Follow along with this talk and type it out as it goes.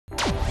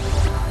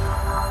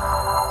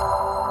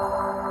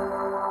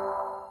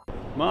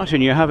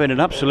Martin, you're having an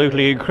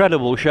absolutely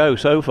incredible show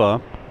so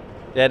far.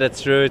 Yeah,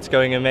 that's true. It's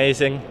going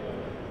amazing.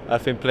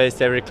 I've been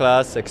placed every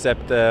class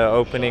except the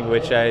opening,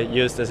 which I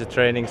used as a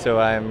training, so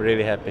I'm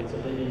really happy.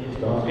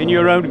 In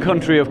your own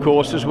country, of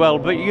course, as well,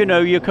 but you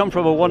know, you come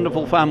from a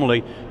wonderful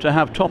family. To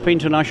have top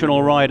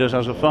international riders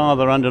as a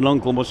father and an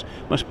uncle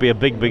must be a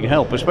big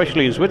help,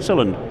 especially in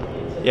Switzerland.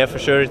 Yeah, for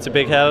sure, it's a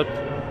big help.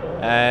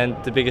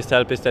 And the biggest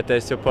help is that they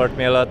support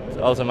me a lot.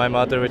 Also my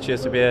mother, which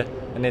used to be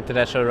an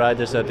international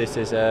rider, so this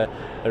is a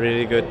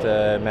really good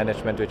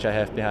management which I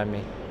have behind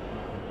me.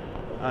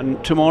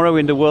 And tomorrow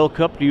in the World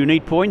Cup, do you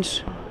need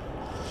points?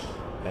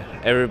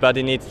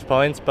 Everybody needs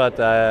points, but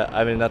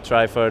I will not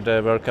try for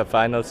the World Cup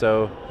final,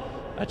 so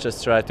I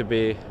just try to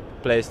be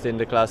placed in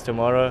the class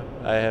tomorrow.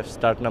 I have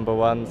start number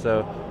 1,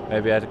 so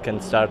maybe I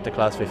can start the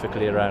class with a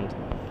clear round.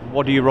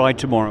 What do you ride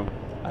tomorrow?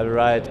 I will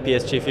ride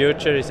PSG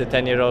Future. He's a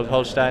 10-year-old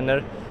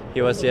Holsteiner.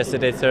 He was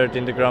yesterday 3rd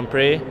in the Grand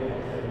Prix,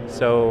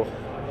 so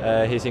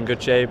he's in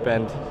good shape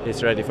and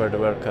he's ready for the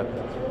World Cup.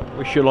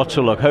 Wish you lots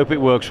of luck. Hope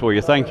it works for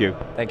you. Thank you.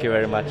 Thank you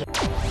very much.